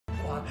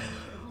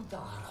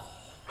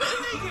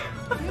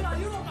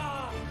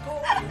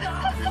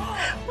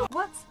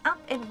What's up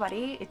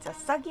everybody, it's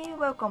Asagi.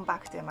 Welcome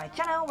back to my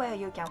channel where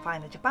you can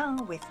find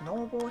Japan with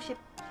no bullshit.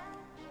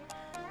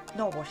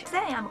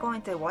 Today I'm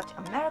going to watch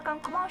American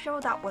commercial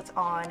that was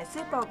on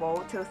Super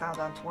Bowl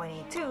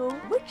 2022,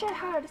 which I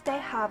heard they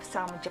have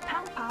some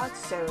Japan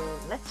parts, so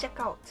let's check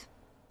out.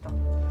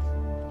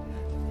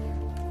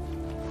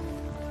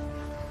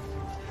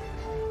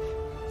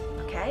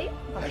 Okay.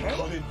 I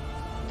call it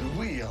the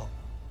wheel.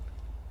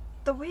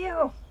 The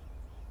wheel.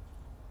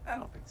 I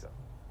don't think so.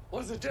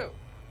 What does it do?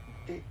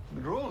 It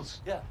rolls.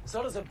 Yeah,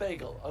 so does a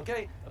bagel,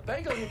 okay? A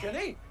bagel you can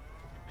eat.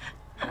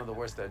 One of the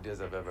worst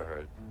ideas I've ever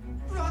heard.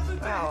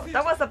 Wow,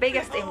 that was the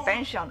biggest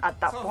invention at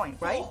that point,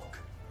 right?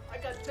 I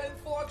got 10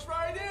 forks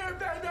right here,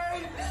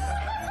 baby!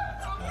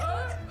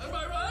 Am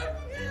I right?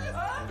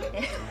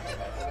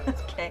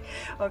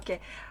 Okay.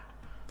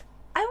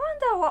 I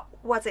wonder what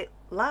was it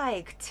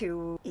like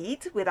to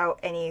eat without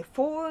any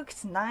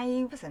forks,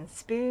 knives and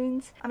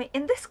spoons. I mean,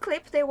 in this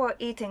clip they were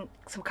eating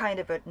some kind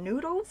of a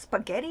noodle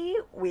spaghetti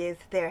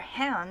with their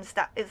hands.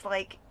 That is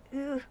like,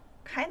 ugh,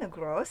 kind of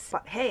gross.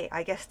 But hey,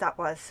 I guess that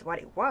was what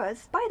it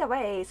was. By the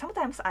way,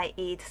 sometimes I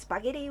eat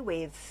spaghetti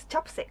with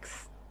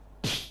chopsticks.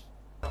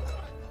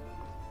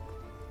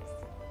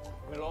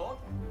 My lord?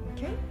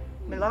 Okay.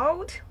 My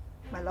lord.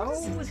 A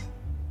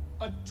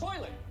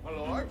toilet, my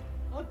lord.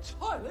 A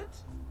toilet?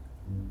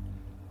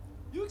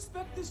 You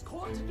expect this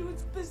court to do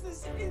its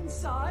business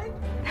inside?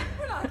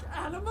 We're not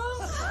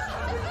animals. We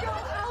go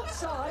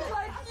outside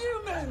like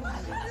humans.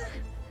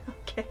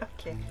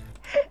 Okay.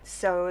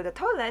 So the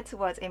toilet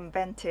was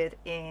invented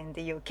in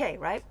the UK,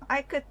 right?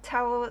 I could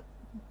tell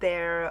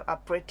they're a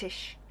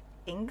British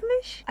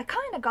English. I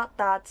kind of got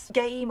that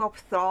Game of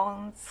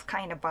Thrones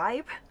kind of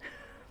vibe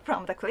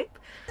from the clip.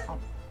 Oh.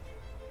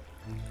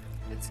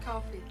 It's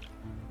coffee.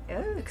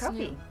 Oh, It's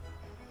coffee. new.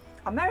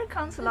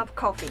 Americans love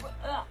coffee.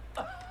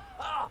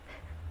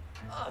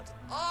 Oh, it's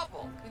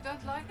awful. You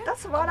don't like it?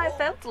 That's what I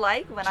felt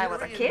like when I was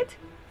a kid. I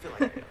feel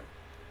like I got a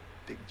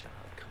big job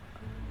coming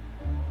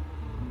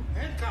up.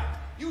 Hancock,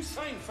 you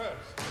sign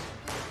first.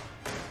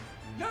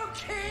 No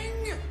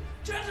king!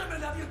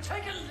 Gentlemen, have you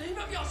taken leave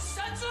of your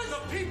senses? The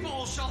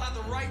people shall have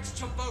the right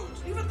to vote.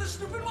 Even the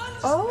stupid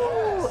ones?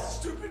 Oh.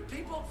 Stupid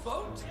people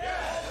vote?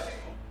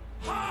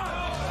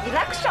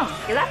 Election.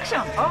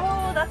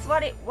 Oh, that's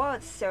what it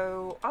was.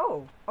 So,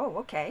 oh,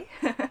 okay.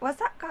 Was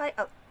that guy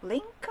a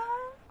Lincoln?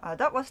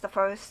 That was the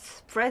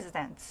first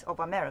president of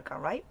America,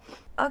 right?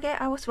 Okay,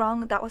 I was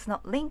wrong. That was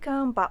not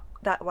Lincoln, but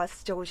that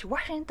was George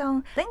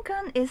Washington.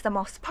 Lincoln is the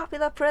most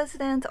popular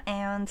president,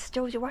 and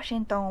George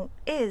Washington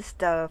is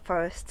the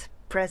first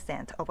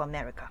president of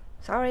America.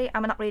 Sorry,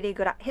 I'm not really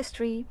good at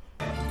history.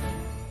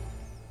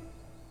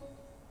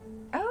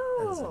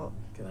 Oh,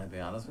 Can I be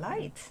honest with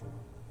light.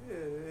 you?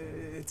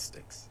 It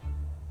stinks.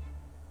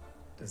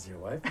 Does your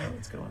wife know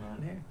what's going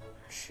on here?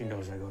 She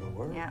knows I go to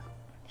work. Yeah,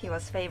 he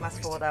was famous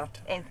for the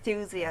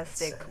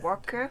enthusiastic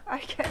worker, I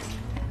guess.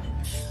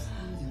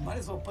 You might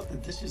as well put the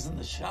dishes in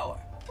the shower.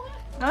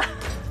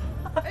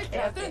 Hey,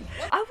 Captain.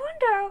 I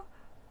wonder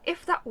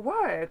if that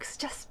works.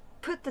 Just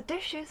put the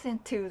dishes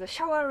into the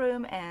shower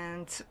room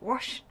and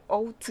wash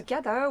all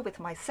together with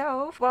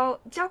myself. Well,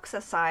 jokes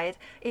aside,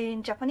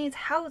 in Japanese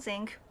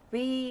housing,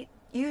 we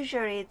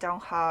usually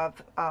don't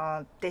have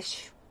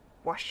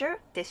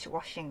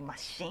dishwashing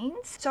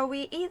machines. So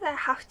we either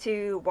have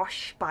to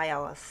wash by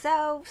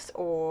ourselves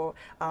or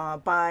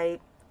buy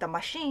the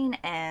machine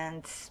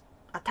and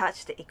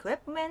attach the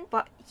equipment.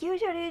 But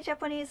usually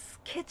Japanese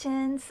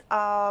kitchens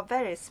are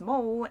very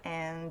small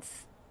and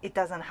it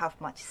doesn't have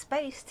much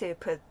space to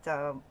put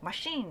the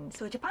machine.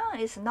 So Japan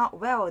is not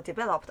well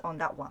developed on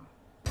that one.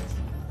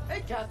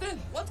 Hey, Captain,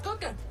 what's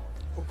cooking?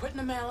 We're putting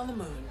a man on the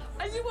moon.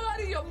 Are you out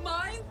of your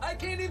mind? I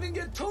can't even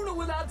get tuna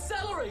without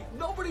celery.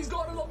 Nobody's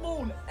going to the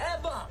moon,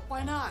 ever.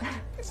 Why not?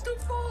 It's too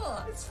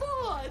far. It's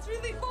far. It's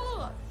really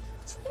far.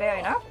 Fair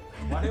enough.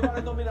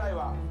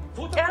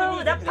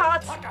 Oh, that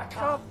part.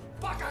 Oh,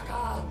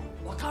 Bakaka.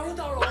 Wakaru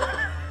daro.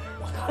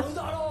 Wakaru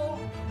daro.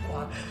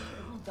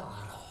 Wakaru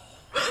daro.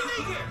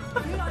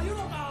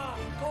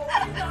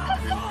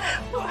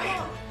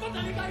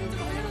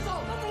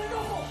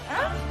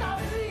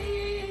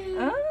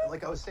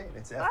 Like I was saying,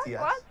 it's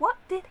FTX. What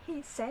did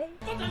he say?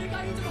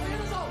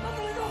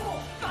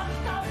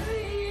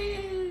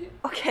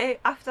 Okay,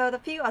 after the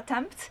few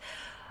attempts,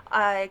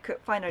 I could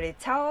finally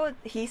tell.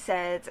 He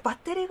said, バッ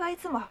テリーがい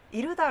つも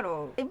いるだ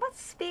ろう. It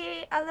must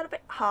be a little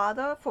bit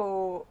harder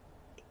for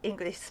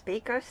English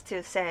speakers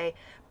to say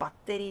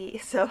battery,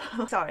 so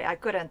sorry, I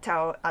couldn't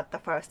tell at the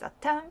first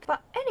attempt. But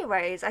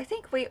anyways, I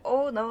think we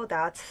all know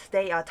that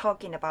they are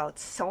talking about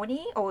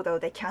Sony, although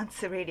they can't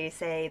really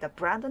say the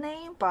brand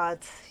name.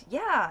 But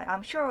yeah,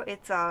 I'm sure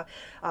it's a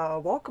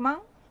Walkman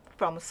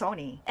from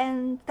Sony.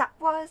 And that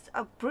was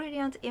a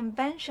brilliant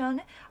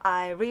invention.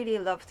 I really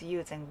loved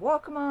using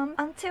Walkman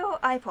until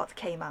iPod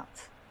came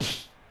out.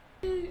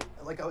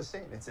 Like I was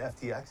saying, it's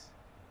FTX.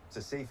 It's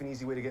a safe and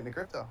easy way to get into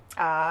crypto.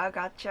 Ah,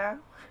 gotcha.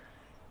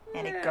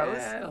 And it goes.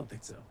 I don't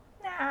think so.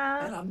 Nah,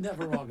 now. And I'm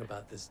never wrong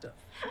about this stuff.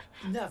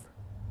 Never.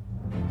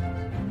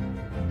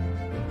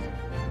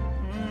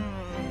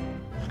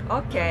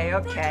 Okay,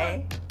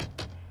 okay.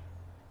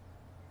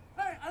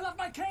 Hey, I left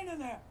my cane in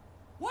there.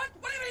 What?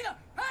 What do you mean?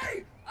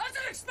 Hey, that's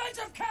an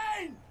expensive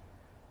cane.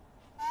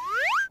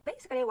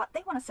 Basically, what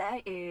they want to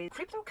say is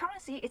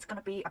cryptocurrency is going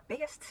to be a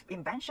biggest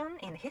invention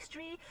in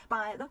history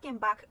by looking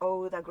back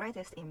all the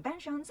greatest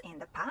inventions in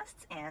the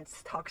past and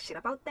talk shit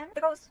about them.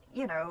 Because,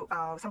 you know,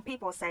 some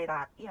people say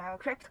that, you know,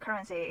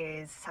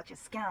 cryptocurrency is such a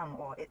scam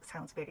or it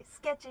sounds very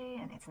sketchy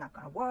and it's not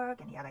going to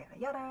work and yada yada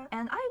yada.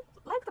 And I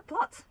like the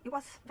plot. It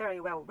was very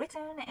well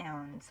written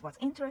and was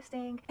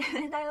interesting.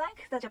 And I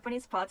like the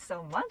Japanese part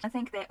so much. I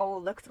think they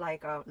all looked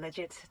like a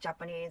legit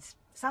Japanese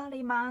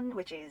salaryman,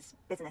 which is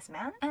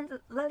businessman, and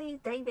Larry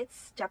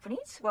David's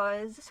Japanese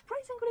was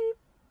surprisingly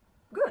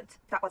good.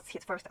 That was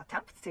his first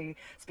attempt to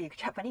speak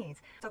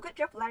Japanese. So good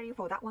job, Larry,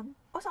 for that one.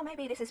 Also,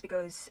 maybe this is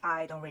because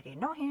I don't really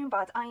know him,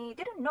 but I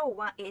didn't know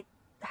why it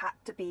had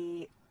to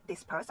be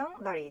this person,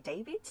 Larry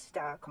David,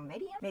 the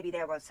comedian. Maybe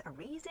there was a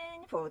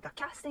reason for the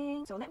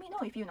casting, so let me know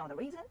if you know the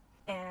reason.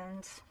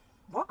 And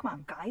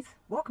Walkman, guys,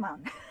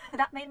 Walkman.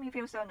 That made me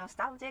feel so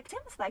nostalgic.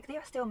 Seems like they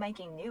are still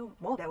making new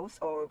models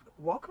of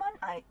Walkman.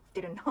 I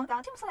didn't know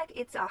that. Seems like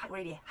it's a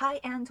really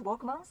high-end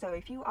Walkman, so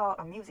if you are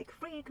a music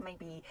freak,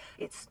 maybe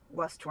it's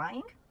worth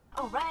trying.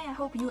 Alright, I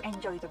hope you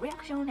enjoyed the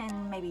reaction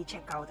and maybe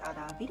check out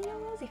other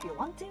videos if you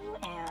want to.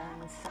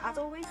 And as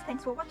always,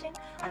 thanks for watching.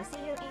 I'll see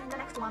you in the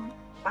next one.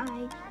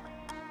 Bye!